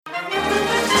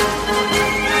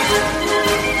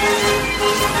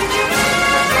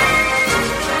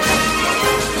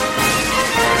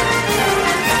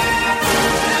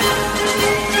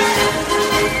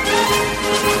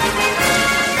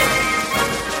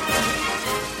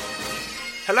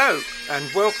Hello,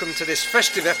 and welcome to this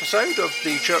festive episode of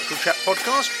the Churchill Chat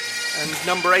podcast, and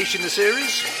number 8 in the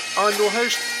series. I'm your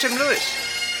host, Tim Lewis.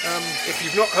 If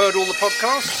you've not heard all the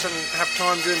podcasts and have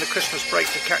time during the Christmas break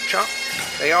to catch up,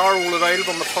 they are all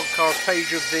available on the podcast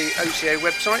page of the OCA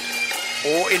website,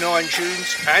 or in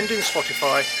iTunes and in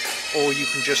Spotify, or you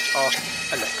can just ask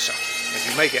Alexa, and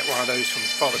you may get one of those from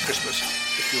Father Christmas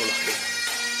if you're lucky.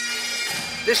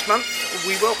 This month,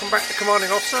 we welcome back the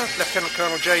Commanding Officer, Lieutenant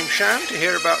Colonel James Shand, to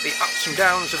hear about the ups and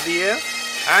downs of the year.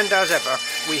 And as ever,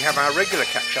 we have our regular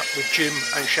catch-up with Jim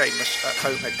and Seamus at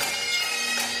Home Headquarters.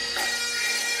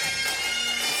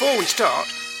 Before we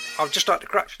start, I'd just like to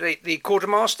congratulate the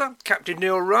Quartermaster, Captain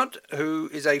Neil Rudd, who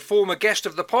is a former guest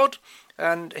of the pod,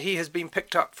 and he has been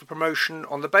picked up for promotion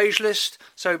on the beige list,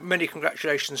 so many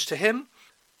congratulations to him.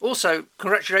 Also,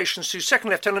 congratulations to Second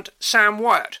Lieutenant Sam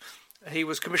Wyatt. He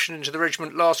was commissioned into the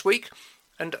regiment last week,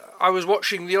 and I was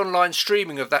watching the online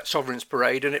streaming of that Sovereign's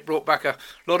Parade, and it brought back a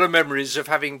lot of memories of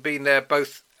having been there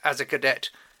both as a cadet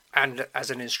and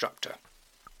as an instructor.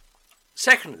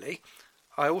 Secondly,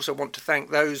 I also want to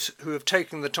thank those who have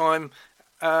taken the time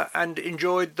and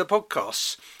enjoyed the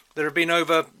podcasts. There have been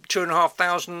over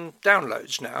 2,500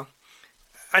 downloads now,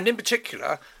 and in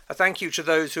particular, a thank you to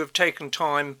those who have taken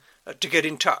time to get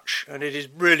in touch, and it is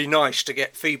really nice to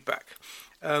get feedback.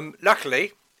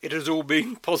 Luckily, it has all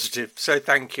been positive, so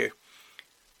thank you.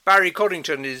 Barry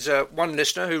Coddington is one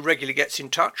listener who regularly gets in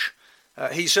touch.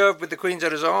 He served with the Queen's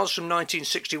Hussars from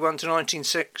 1961 to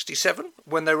 1967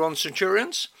 when they were on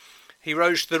Centurions. He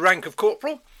rose to the rank of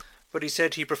corporal, but he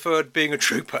said he preferred being a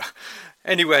trooper.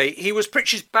 Anyway, he was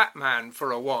Pritch's Batman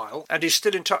for a while and is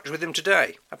still in touch with him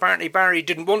today. Apparently Barry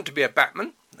didn't want to be a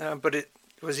Batman, but it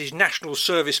was his national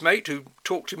service mate who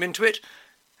talked him into it.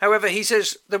 However, he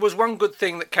says there was one good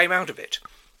thing that came out of it,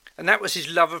 and that was his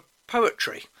love of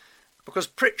poetry, because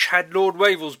Pritch had Lord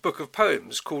Wavell's book of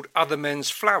poems called Other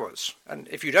Men's Flowers, and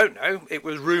if you don't know, it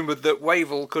was rumoured that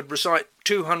Wavell could recite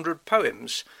 200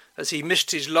 poems, as he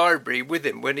missed his library with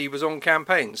him when he was on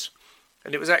campaigns.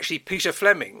 And it was actually Peter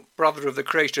Fleming, brother of the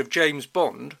creator of James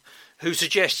Bond, who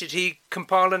suggested he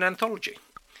compile an anthology.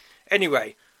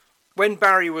 Anyway, when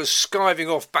Barry was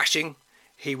skiving off batting,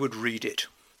 he would read it.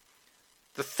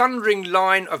 The thundering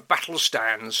line of battle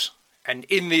stands, and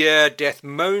in the air death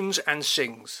moans and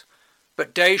sings.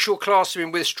 But day shall clasp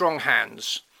him with strong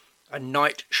hands, and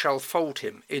night shall fold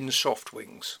him in soft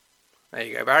wings. There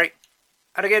you go, Barry.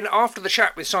 And again, after the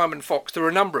chat with Simon Fox, there were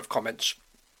a number of comments.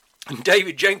 And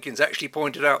David Jenkins actually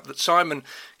pointed out that Simon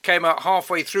came out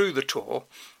halfway through the tour,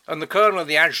 and the Colonel and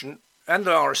the Adjutant and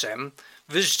the RSM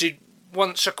visited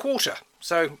once a quarter.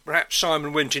 So perhaps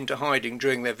Simon went into hiding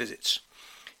during their visits.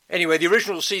 Anyway, the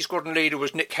original C Squadron leader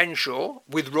was Nick Henshaw,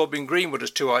 with Robin Greenwood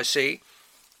as 2IC,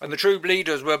 and the troop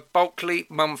leaders were Bulkley,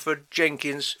 Mumford,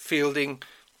 Jenkins, Fielding,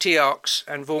 Tiarks,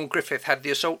 and Vaughan Griffith had the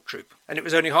assault troop. And it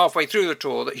was only halfway through the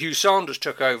tour that Hugh Sanders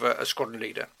took over as squadron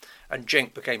leader, and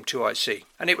Jenk became 2IC.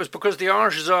 And it was because the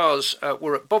Irish Hussars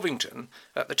were at Bovington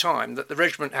at the time that the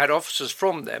regiment had officers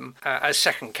from them as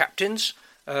second captains.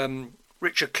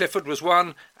 Richard Clifford was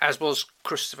one, as was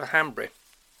Christopher Hanbury.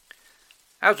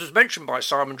 As was mentioned by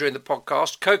Simon during the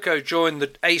podcast, Coco joined the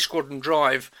A Squadron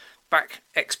Drive back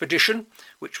expedition,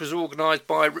 which was organised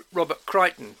by Robert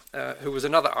Crichton, who was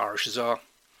another Irish Hussar.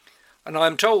 And I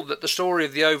am told that the story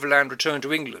of the overland return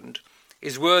to England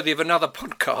is worthy of another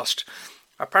podcast.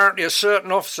 Apparently a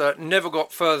certain officer never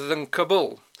got further than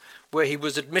Kabul, where he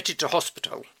was admitted to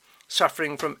hospital,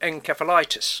 suffering from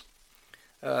encephalitis.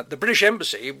 The British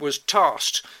Embassy was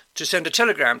tasked to send a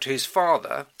telegram to his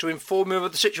father to inform him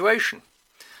of the situation.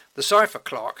 The cipher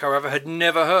clerk, however, had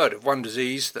never heard of one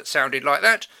disease that sounded like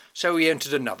that, so he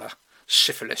entered another,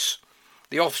 syphilis.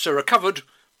 The officer recovered,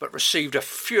 but received a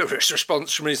furious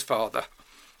response from his father.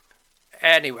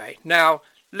 Anyway, now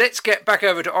let's get back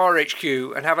over to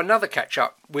RHQ and have another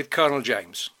catch-up with Colonel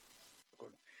James.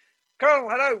 Colonel,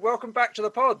 hello, welcome back to the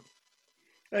pod.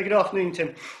 Good afternoon,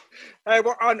 Tim.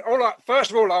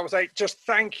 First of all, I would say just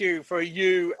thank you for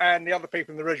you and the other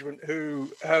people in the regiment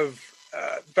who have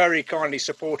very kindly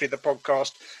supported the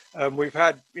podcast. We've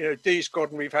had, D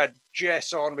Squadron, we've had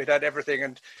Jess on, we've had everything,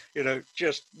 and,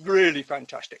 just really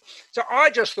fantastic. So I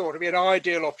just thought it'd be an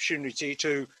ideal opportunity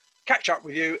to catch up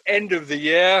with you, end of the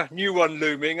year, new one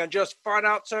looming, and just find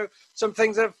out some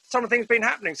things been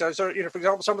happening. So for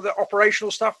example, some of the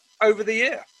operational stuff over the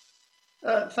year.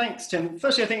 Thanks, Tim.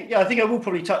 Firstly, I think I will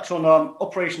probably touch on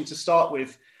operations to start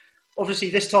with. Obviously,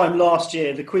 this time last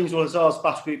year, the Queen's Hussars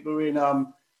battle group were in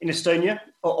Estonia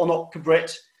on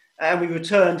Oktyabrsky, and we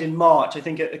returned in March, I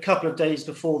think a couple of days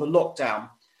before the lockdown.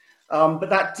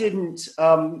 But that didn't,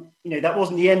 that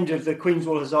wasn't the end of the Queen's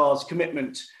Hussars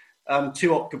commitment to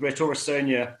Oktyabrsky or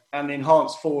Estonia and the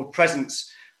enhanced forward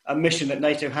presence mission that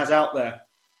NATO has out there.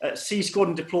 C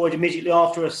Squadron deployed immediately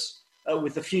after us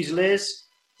with the Fusiliers,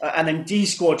 and then D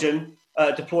Squadron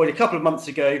deployed a couple of months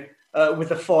ago with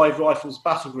the 5 Rifles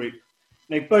Battle Group.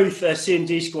 Both C and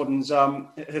D Squadrons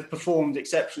have performed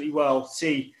exceptionally well,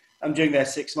 C during their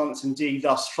 6 months and D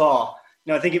thus far.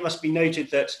 I think it must be noted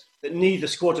that neither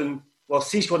squadron, well,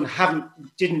 C Squadron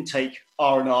didn't take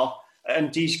R&R,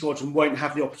 and D Squadron won't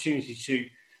have the opportunity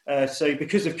to. So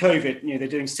because of COVID, they're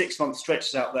doing 6-month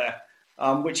stretches out there,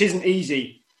 which isn't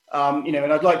easy. And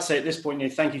I'd like to say at this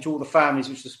point, thank you to all the families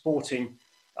which are supporting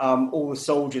all the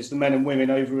soldiers, the men and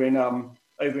women over in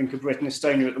Kabrit and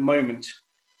Estonia at the moment.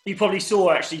 You probably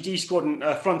saw actually D Squadron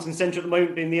front and centre at the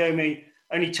moment, being the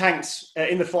only tanks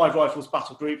in the 5 Rifles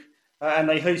Battle Group, and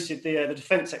they hosted the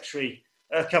Defence Secretary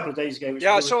a couple of days ago.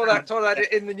 I saw that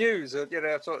in the news. So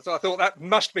I thought that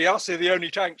must be us. They're the only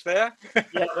tanks there.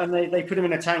 Yeah, and they put him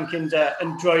in a tank and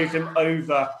drove him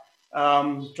over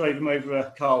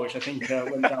a car, which I think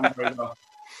went down very well.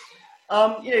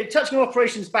 Touching on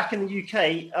operations back in the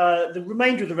UK, the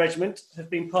remainder of the regiment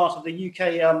have been part of the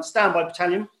UK standby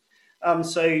battalion,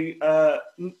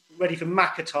 ready for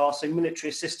MACATAR, so military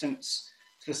assistance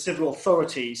to the civil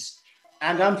authorities.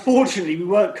 And unfortunately, we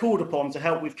weren't called upon to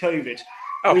help with COVID.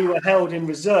 Oh. We were held in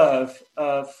reserve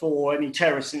for any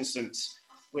terrorist incidents,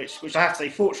 which I have to say,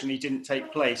 fortunately, didn't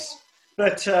take place.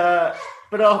 But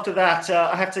after that,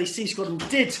 I have to say, C Squadron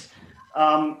did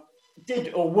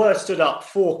or were stood up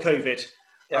for COVID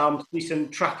to do some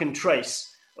track and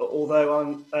trace.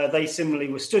 Although they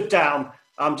similarly were stood down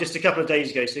just a couple of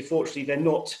days ago. So fortunately, they're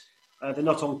not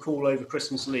on call over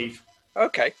Christmas leave.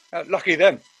 Okay, lucky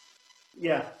them.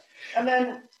 Yeah, and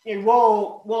then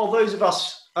while those of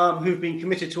us who've been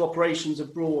committed to operations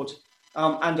abroad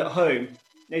and at home,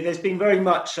 there's been very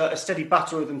much a steady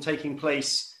battle rhythm taking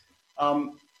place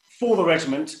for the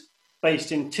regiment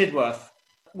based in Tidworth.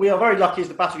 We are very lucky as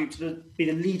the battle group to be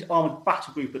the lead armoured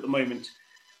battle group at the moment.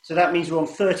 So that means we're on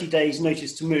 30 days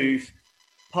notice to move,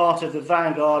 part of the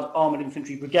Vanguard Armoured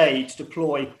Infantry Brigade to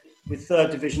deploy with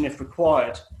 3rd Division if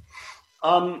required.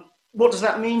 What does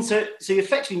that mean? So it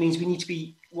effectively means we need to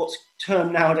be what's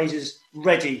termed nowadays as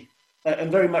ready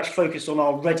and very much focused on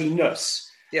our readiness.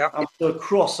 Yeah. So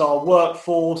across our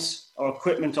workforce, our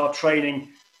equipment, our training,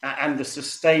 and the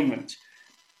sustainment.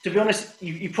 To be honest,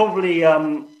 you probably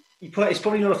it's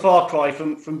probably not a far cry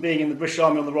from being in the British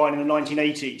Army on the Rhine in the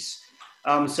 1980s.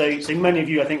 So many of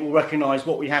you, I think, will recognise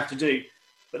what we have to do.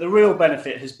 But the real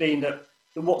benefit has been that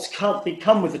what's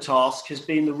come with the task has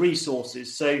been the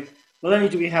resources. So not only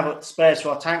do we have spares for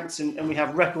our tanks and we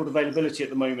have record availability at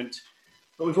the moment,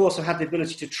 but we've also had the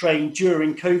ability to train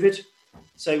during COVID.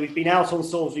 So we've been out on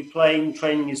Salisbury Plain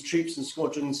training as troops and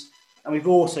squadrons, and we've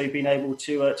also been able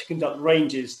to conduct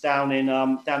ranges down in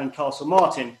Castle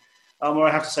Martin, where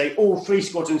I have to say all 3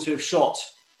 squadrons who have shot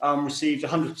received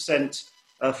 100%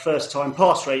 first-time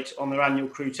pass rate on their annual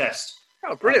crew test.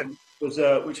 Oh, brilliant!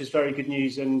 Which is very good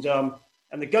news, and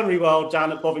the gunnery world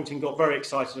down at Bovington got very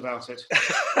excited about it.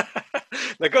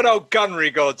 The good old gunnery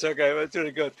gods. Okay, that's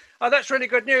really good. Oh, that's really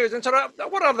good news. And so,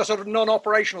 what other sort of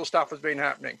non-operational stuff has been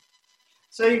happening?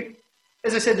 So,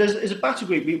 as I said, as a battle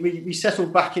group, we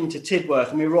settled back into Tidworth,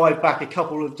 and we arrived back a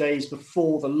couple of days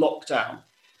before the lockdown.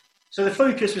 So the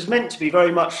focus was meant to be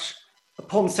very much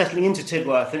upon settling into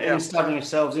Tidworth and establishing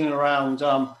ourselves in and around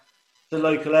the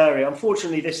local area.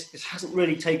 Unfortunately, this hasn't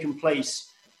really taken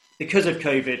place because of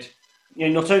COVID.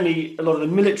 Not only a lot of the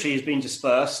military has been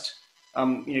dispersed,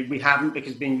 we haven't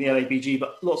because being the LABG,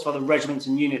 but lots of other regiments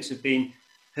and units have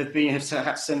had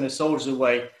to send their soldiers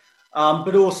away.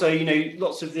 But also,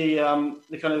 lots of the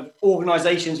kind of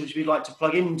organisations which we'd like to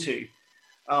plug into,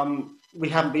 we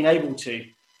haven't been able to.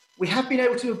 We have been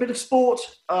able to do a bit of sport.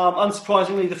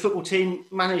 Unsurprisingly, the football team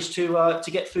managed to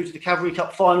get through to the Cavalry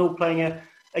Cup final, playing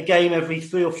a game every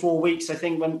 3 or 4 weeks, I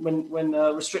think, when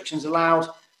restrictions allowed.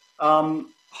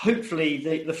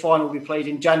 Hopefully, the final will be played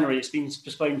in January. It's been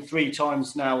postponed 3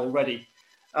 times now already.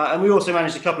 And we also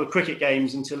managed a couple of cricket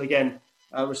games until, again,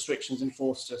 restrictions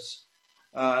enforced us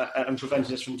and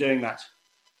prevented us from doing that.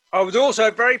 I was also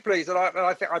very pleased that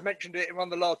I think I mentioned it in one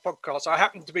of the last podcasts. I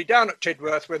happened to be down at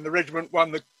Tidworth when the regiment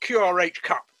won the QRH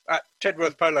Cup at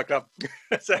Tidworth Polo Club.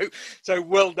 so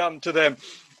well done to them.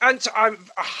 And a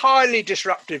highly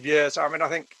disruptive year. So, I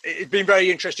think it's been very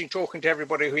interesting talking to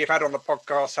everybody who you've had on the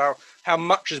podcast, how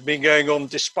much has been going on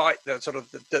despite the sort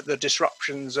of the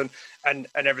disruptions and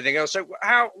everything else. So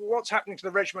what's happening to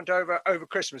the regiment over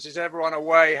Christmas? Is everyone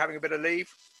away having a bit of leave?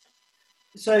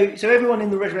 So everyone in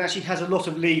the regiment actually has a lot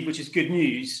of leave, which is good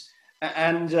news,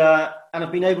 and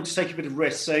have been able to take a bit of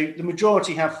risk. So the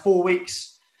majority have 4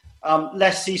 weeks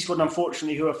Less Sea Squad,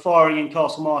 unfortunately, who are firing in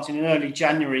Castlemartin in early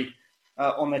January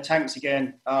on their tanks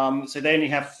again. So they only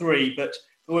have 3, but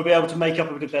we'll be able to make up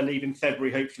a bit of their leave in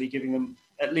February, hopefully giving them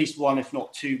at least 1, if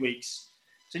not 2 weeks.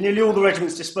 So nearly all the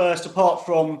regiments dispersed, apart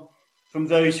from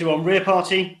those who are on rear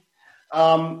party.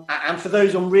 And for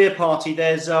those on rear party,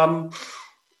 there's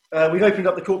we've opened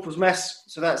up the Corporal's Mess,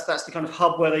 so that's the kind of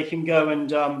hub where they can go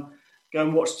and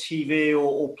watch TV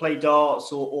or play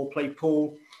darts or play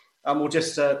pool, or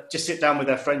just sit down with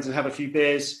their friends and have a few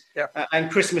beers. Yeah.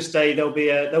 And Christmas Day there'll be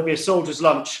a soldier's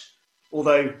lunch,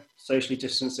 although socially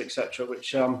distanced, etc.,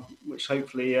 which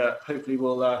hopefully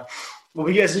will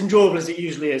be as enjoyable as it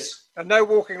usually is. And no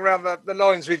walking around the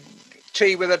lines with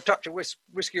tea with a touch of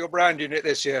whiskey or brandy in it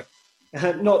this year.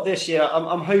 Not this year.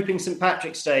 I'm hoping St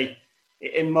Patrick's Day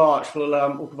in March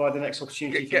will provide the next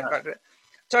opportunity for that. Back to it.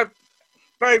 So,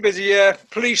 very busy year.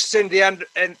 Police in the end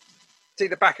and see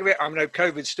the back of it. I know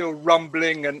COVID's still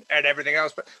rumbling and everything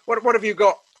else, but what have you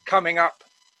got coming up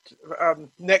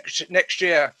next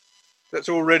year that's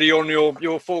already on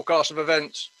your forecast of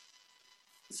events?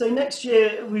 So next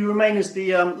year we remain as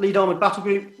the lead armoured battle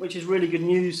group, which is really good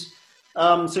news.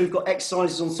 So we've got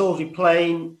exercises on Salisbury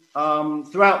Plain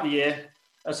throughout the year,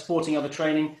 supporting other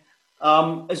training,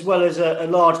 as well as a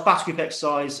large battle group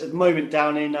exercise at the moment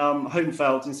down in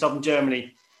Hohenfeld in southern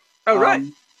Germany. Oh, right.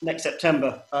 Next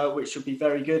September, which should be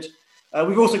very good.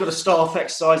 We've also got a staff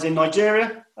exercise in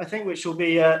Nigeria, I think, which will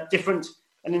be different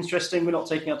and interesting. We're not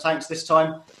taking our tanks this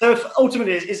time. So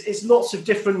ultimately, it's lots of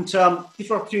different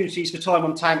opportunities for time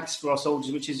on tanks for our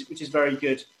soldiers, which is very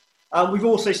good. We've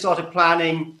also started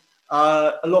planning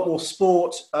a lot more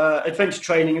sport, adventure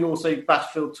training, and also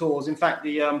battlefield tours. In fact,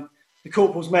 the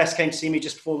Corporal's Mess came to see me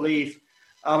just before leave,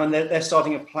 and they're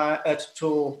starting a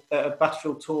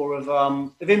battlefield tour of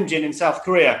Imjin in South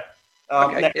Korea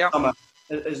next summer.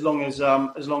 As long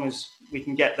as we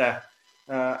can get there,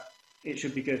 it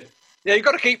should be good. Yeah, you've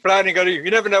got to keep planning. You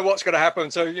never know what's going to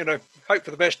happen. So, hope for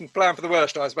the best and plan for the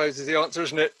worst, I suppose, is the answer,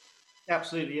 isn't it?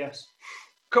 Absolutely, yes.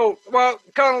 Cool. Well,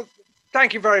 Colonel,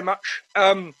 thank you very much.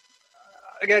 Once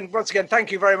again,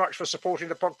 thank you very much for supporting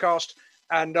the podcast.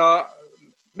 And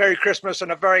Merry Christmas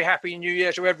and a very happy New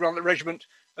Year to everyone at the regiment.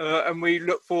 And we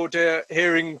look forward to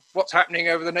hearing what's happening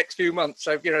over the next few months.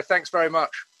 So, thanks very much.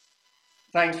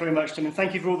 Thanks very much, Tim. And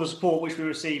thank you for all the support which we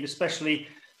receive, especially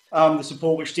the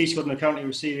support which D Squadron are currently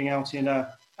receiving out in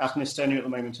Estonia at the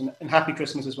moment. And happy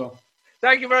Christmas as well.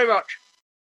 Thank you very much.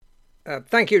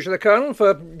 Thank you to the Colonel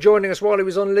for joining us while he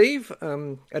was on leave.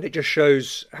 And it just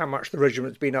shows how much the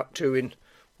regiment's been up to in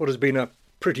what has been a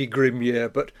pretty grim year.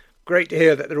 But great to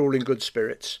hear that they're all in good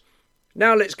spirits.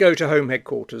 Now let's go to home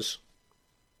headquarters.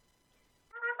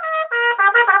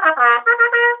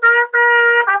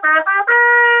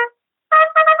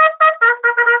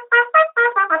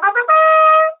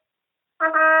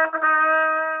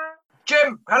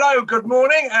 Jim, hello, good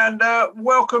morning, and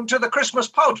welcome to the Christmas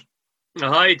pod.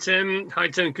 Hi, Tim.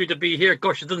 Good to be here.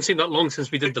 Gosh, it doesn't seem that long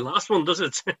since we did the last one, does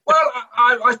it? Well,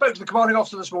 I spoke to the commanding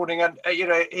officer this morning, and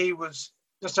he was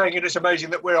just saying it's amazing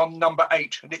that we're on number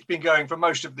 8, and it's been going for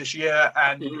most of this year.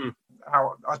 And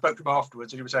how I spoke to him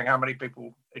afterwards, and he was saying how many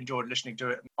people enjoyed listening to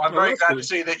it. I'm very glad to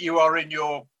see that you are in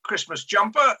your Christmas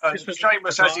jumper, and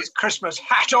Seamus has his Christmas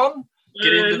hat on.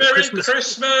 Get into the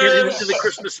Christmas. Get into the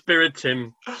Christmas spirit,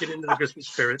 Tim. Get into the Christmas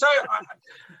spirit. So,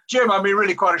 Jim,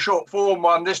 really quite a short form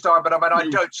one this time, but I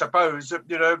don't suppose that,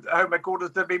 home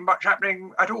headquarters there'd be much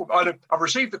happening at all. I've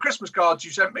received the Christmas cards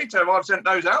you sent me, so I've sent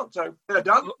those out, so they're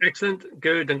done. Oh, excellent.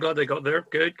 Good. I'm glad they got there.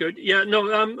 Good. Yeah, no,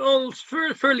 all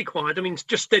fairly quiet.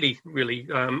 Just steady, really.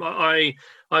 I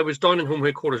was down in home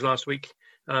headquarters last week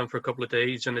for a couple of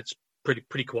days, and it's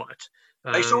pretty quiet.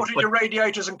 They sorted your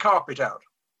radiators and carpet out.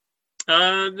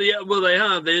 They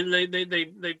have.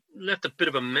 They left a bit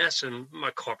of a mess in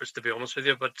my carpets, to be honest with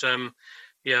you. But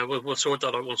we'll sort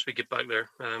that out once we get back there.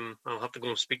 I'll have to go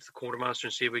and speak to the quartermaster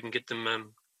and see if we can get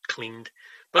them cleaned.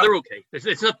 But they're okay.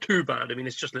 It's not too bad.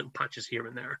 It's just little patches here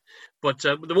and there. But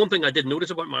the one thing I did notice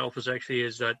about my office actually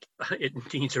is that it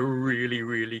needs a really,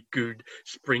 really good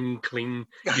spring clean.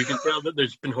 You can tell that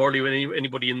there's been hardly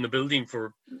anybody in the building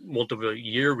for most of a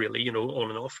year, really, on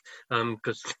and off,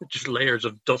 because just layers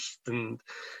of dust and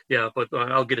But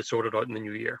I'll get it sorted out in the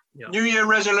new year. Yeah. New Year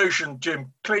resolution,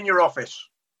 Jim: clean your office.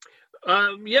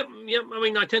 Yep.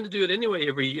 I tend to do it anyway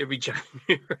every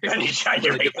January.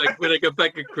 January. When I get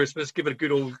back at Christmas, give it a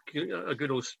good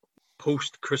old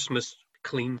post-Christmas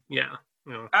clean. Yeah.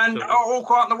 And So, all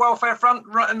quiet on the welfare front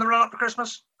in the run up to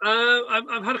Christmas?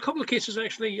 I've had a couple of cases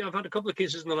actually. I've had a couple of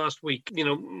cases in the last week.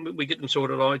 We get them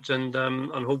sorted out, and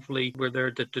hopefully we're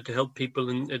there to help people,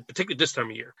 particularly this time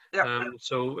of year. Yeah.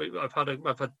 So I've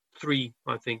had 3,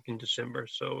 I think, in December.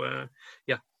 So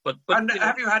yeah, but and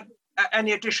have you had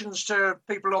any additions to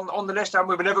people on the list? And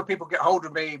whenever people get hold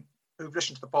of me who've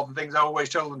listened to the pod and things, I always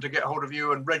tell them to get hold of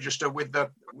you and register with the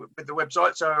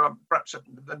website. So perhaps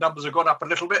the numbers have gone up a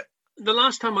little bit. The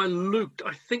last time I looked,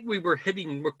 I think we're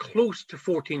close to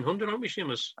 1,400, aren't we,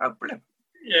 Seamus? Oh, brilliant.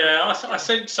 Yeah, I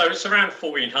think so. It's around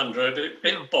 1,400.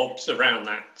 It bobs around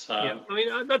that. Yeah, I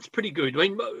mean that's pretty good. I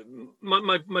mean,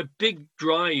 my big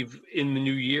drive in the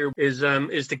new year is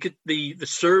to get the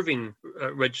serving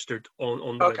registered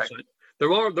on the website.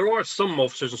 There are some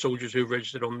officers and soldiers who've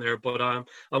registered on there, but I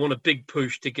want a big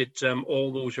push to get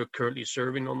all those who are currently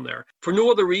serving on there for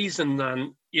no other reason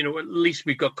than, at least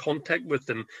we've got contact with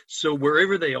them. So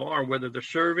wherever they are, whether they're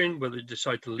serving, whether they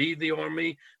decide to leave the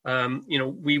army,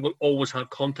 we will always have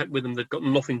contact with them. They've got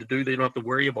nothing to do. They don't have to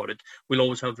worry about it. We'll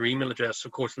always have their email address,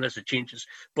 of course, unless it changes.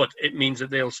 But it means that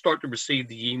they'll start to receive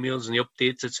the emails and the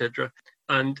updates, etc.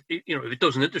 And if it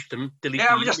doesn't interest them, delete the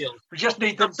email. We just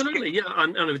need them. Absolutely, yeah.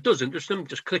 And if it does interest them,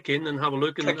 just click in and have a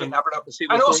look. And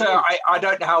also, I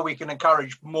don't know how we can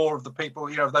encourage more of the people,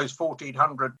 those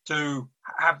 1,400 to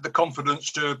have the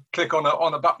confidence to click on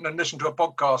a button and listen to a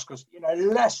podcast, because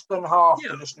less than half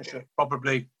the listenership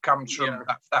probably comes from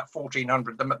that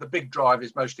 1,400. The big drive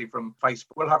is mostly from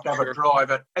Facebook. We'll have to have a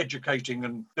drive at educating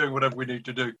and doing whatever we need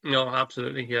to do. No,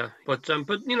 absolutely, yeah. But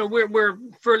we're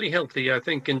fairly healthy, I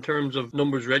think, in terms of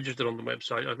numbers registered on the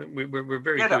website. I think we're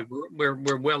very good.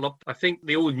 We're well up. I think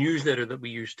the old newsletter that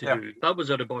we used to do, that was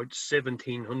at about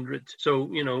 1,700. So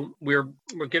we're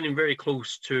getting very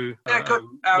close to. Good.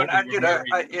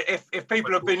 If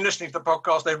people have been listening to the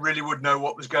podcast, they really would know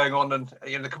what was going on. And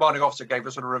the commanding officer gave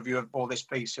us a review of all this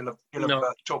piece. He'll have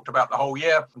talked about the whole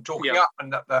year and talking up,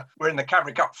 and that we're in the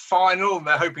Cavalry Cup final, and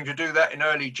they're hoping to do that in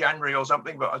early January or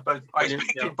something. But I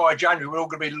expect by January we're all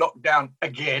going to be locked down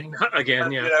again.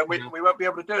 We won't be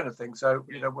able to do anything. So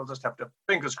we'll just have to,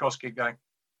 fingers crossed, keep going.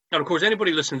 And of course,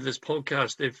 anybody listening to this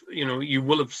podcast, if you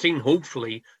will have seen,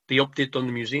 hopefully, the update on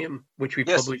the museum, which we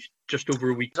published just over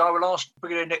a week. I will ask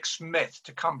Brigadier Nick Smith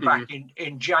to come back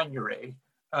in January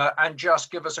and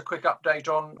just give us a quick update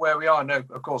on where we are. I know,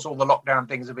 of course, all the lockdown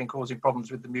things have been causing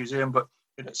problems with the museum, but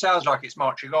it sounds like it's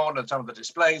marching on, and some of the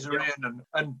displays are in,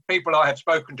 and people I have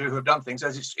spoken to who have done things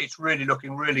says it's really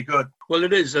looking really good. Well,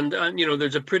 it is, and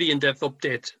there's a pretty in-depth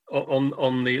update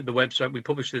on the website. We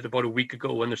published it about a week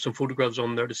ago, and there's some photographs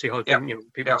on there to see how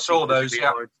people. I saw those.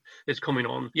 It's coming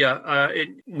on.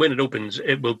 When it opens,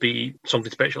 it will be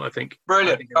something special, I think.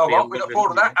 Brilliant. We look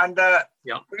forward to that. And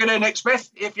we're going to Nick Smith.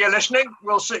 If you're listening,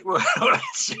 we'll see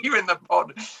you in the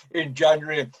pod in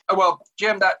January. Well,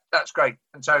 Jim, that's great.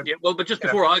 And so, but just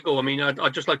before I go, I mean,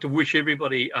 I'd just like to wish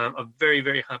everybody a very,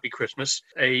 very happy Christmas,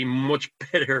 a much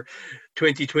better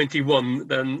 2021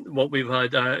 than what we've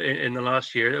had in the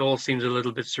last year. It all seems a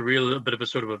little bit surreal, a bit of a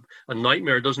sort of a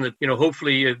nightmare, doesn't it?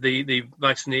 Hopefully if the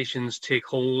vaccinations take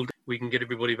hold, we can get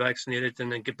everybody vaccinated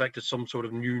and then get back to some sort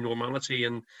of new normality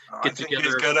and get together. I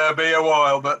think it's going to be a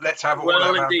while, but let's have a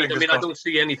well, indeed. I mean, I don't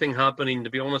see anything happening, to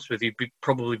be honest with you,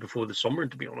 probably before the summer,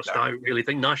 to be honest. No. I really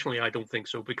think nationally, I don't think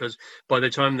so, because by the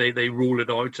time they roll it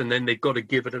out and then they've got to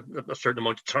give it a certain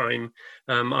amount of time,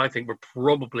 I think we're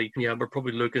probably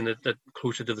looking at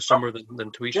closer to the summer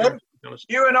than to Easter.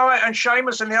 You and I and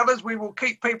Seamus and the others, we will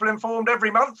keep people informed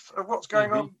every month of what's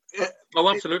going on.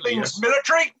 Absolutely. Things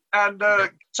military. And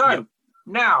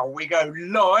now we go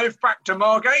live back to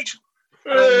Margate.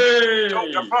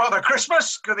 Dr. Father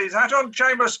Christmas, with his hat on.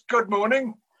 Seamus, good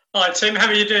morning. Hi, Tim. How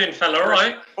are you doing, fella? All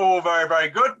right? All very, very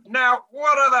good. Now,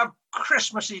 what are the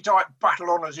Christmassy type battle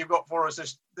honours you've got for us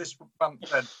this month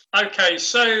then? Okay,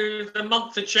 so the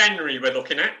month of January we're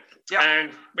looking at,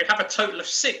 and we have a total of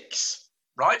 6.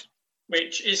 Right.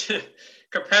 Which is,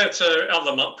 compared to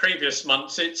other previous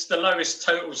months, it's the lowest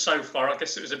total so far. I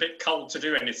guess it was a bit cold to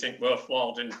do anything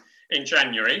worthwhile in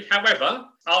January. However,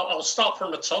 I'll start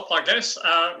from the top, I guess.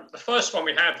 The first one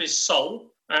we have is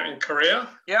Seoul in Korea.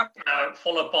 Yep.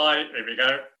 Followed by, here we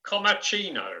go,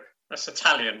 Comacchino. That's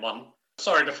Italian one.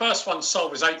 Sorry, the first one, Seoul,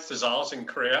 was 8th Hussars in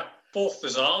Korea. 4th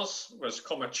Hussars was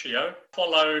Comacchio.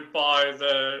 Followed by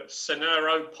the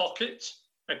Cenero Pocket.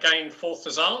 Again, 4th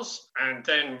Hussars, and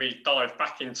then we dive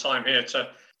back in time here to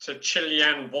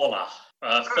Chilianwala,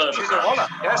 3rd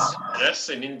Hussars. Yes,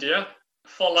 in India.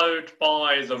 Followed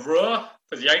by the Ruhr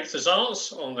for the 8th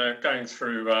Hussars on the going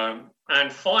through,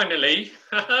 and finally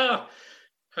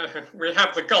we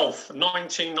have the Gulf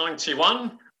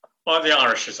 1991 by the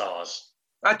Irish Hussars.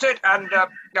 That's it, and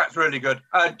that's really good.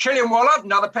 Chilean Waller,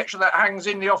 another picture that hangs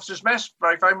in the officers' mess,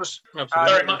 very famous.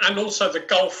 Absolutely. Very much, and also the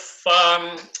golf,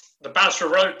 the Basra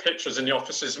Road pictures in the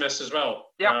officers' mess as well.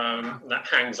 Yeah. That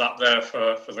hangs up there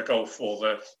for the golf or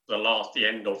the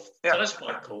end of. Yeah. So that's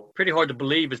quite cool. Pretty hard to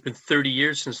believe. It's been 30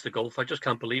 years since the Gulf. I just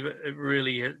can't believe it. It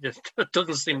really it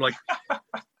doesn't seem like.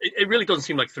 It really doesn't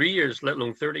seem like 3 years, let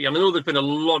alone 30. I know there's been a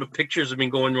lot of pictures have been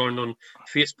going around on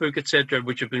Facebook, etc.,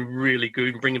 which have been really good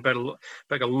and bringing back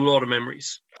a lot of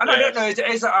memories. And I don't know,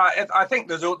 I think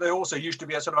there also used to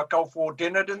be a sort of a Gulf War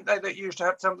dinner, didn't they? That used to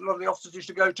have a lot of the officers used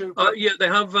to go to. Yeah, they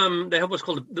have what's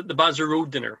called the Basra Road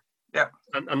dinner. Yeah,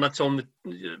 and that's on the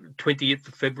 28th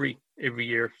of February every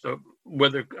year. So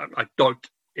whether I doubt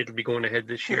it'll be going ahead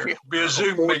this year. It'll be a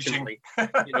Zoom meeting,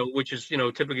 which is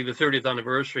typically the 30th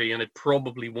anniversary, and it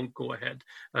probably won't go ahead.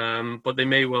 But they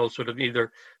may well sort of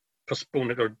either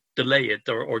postpone it or delay it,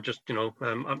 or just I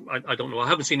don't know. I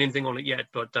haven't seen anything on it yet,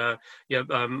 but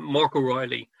Mark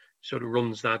O'Reilly sort of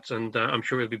runs that, and I'm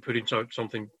sure he'll be putting out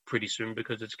something pretty soon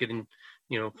because it's getting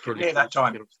fairly near that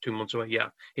time. 2 months away. Yeah,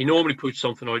 he normally puts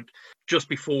something out just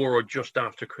before or just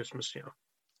after Christmas.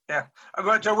 Yeah,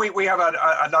 so we have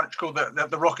a lunch called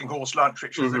the Rocking Horse Lunch,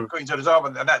 which is the Queen's Honours Arm,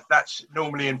 and that's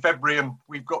normally in February, and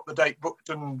we've got the date booked,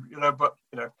 and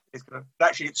it's going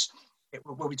to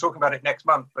we'll be talking about it next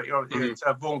month. But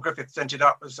Vaughan Griffith sent it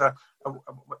up as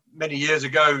many years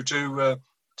ago to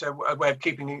a way of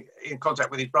keeping in contact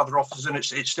with his brother officers, and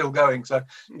it's still going. So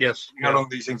yes, how long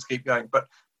these things keep going. But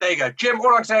there you go, Jim.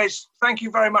 All I can say is thank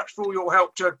you very much for all your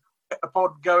help to get the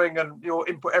pod going and your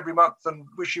input every month, and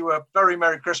wish you a very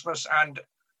Merry Christmas and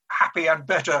happy and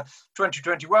better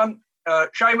 2021.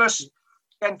 Seamus,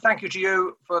 again, thank you to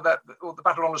you for all the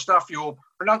Battle Honour stuff. Your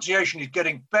pronunciation is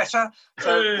getting better.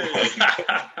 So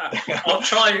I'll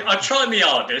try my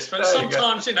hardest, but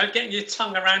sometimes getting your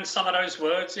tongue around some of those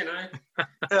words, it's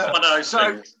one of those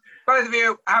things. Both of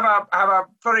you have a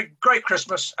very great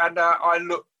Christmas, and I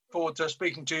look forward to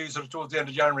speaking to you sort of towards the end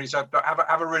of January. So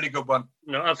have a really good one.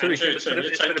 No, absolutely. It's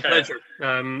been a pleasure.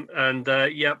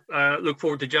 Look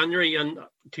forward to January, and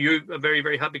to you a very,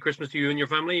 very happy Christmas to you and your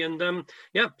family. And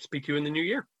speak to you in the new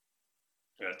year.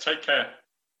 Yeah, take care.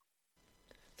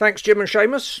 Thanks, Jim and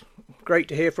Seamus. Great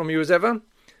to hear from you as ever.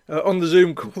 On the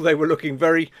Zoom call, they were looking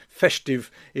very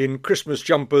festive in Christmas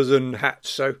jumpers and hats,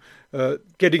 so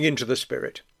getting into the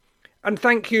spirit. And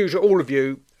thank you to all of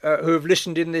you who have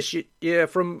listened in this year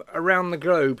from around the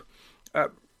globe.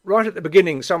 Right at the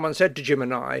beginning, someone said to Jim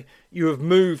and I, you have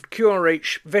moved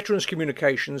QRH Veterans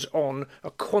Communications on a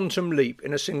quantum leap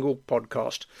in a single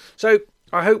podcast. So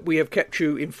I hope we have kept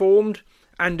you informed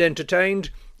and entertained,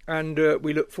 and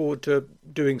we look forward to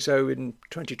doing so in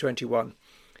 2021.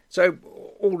 So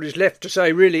all is left to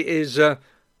say really is I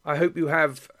hope you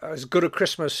have as good a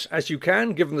Christmas as you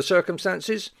can, given the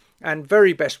circumstances, and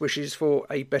very best wishes for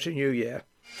a better new year.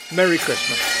 Merry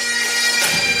Christmas.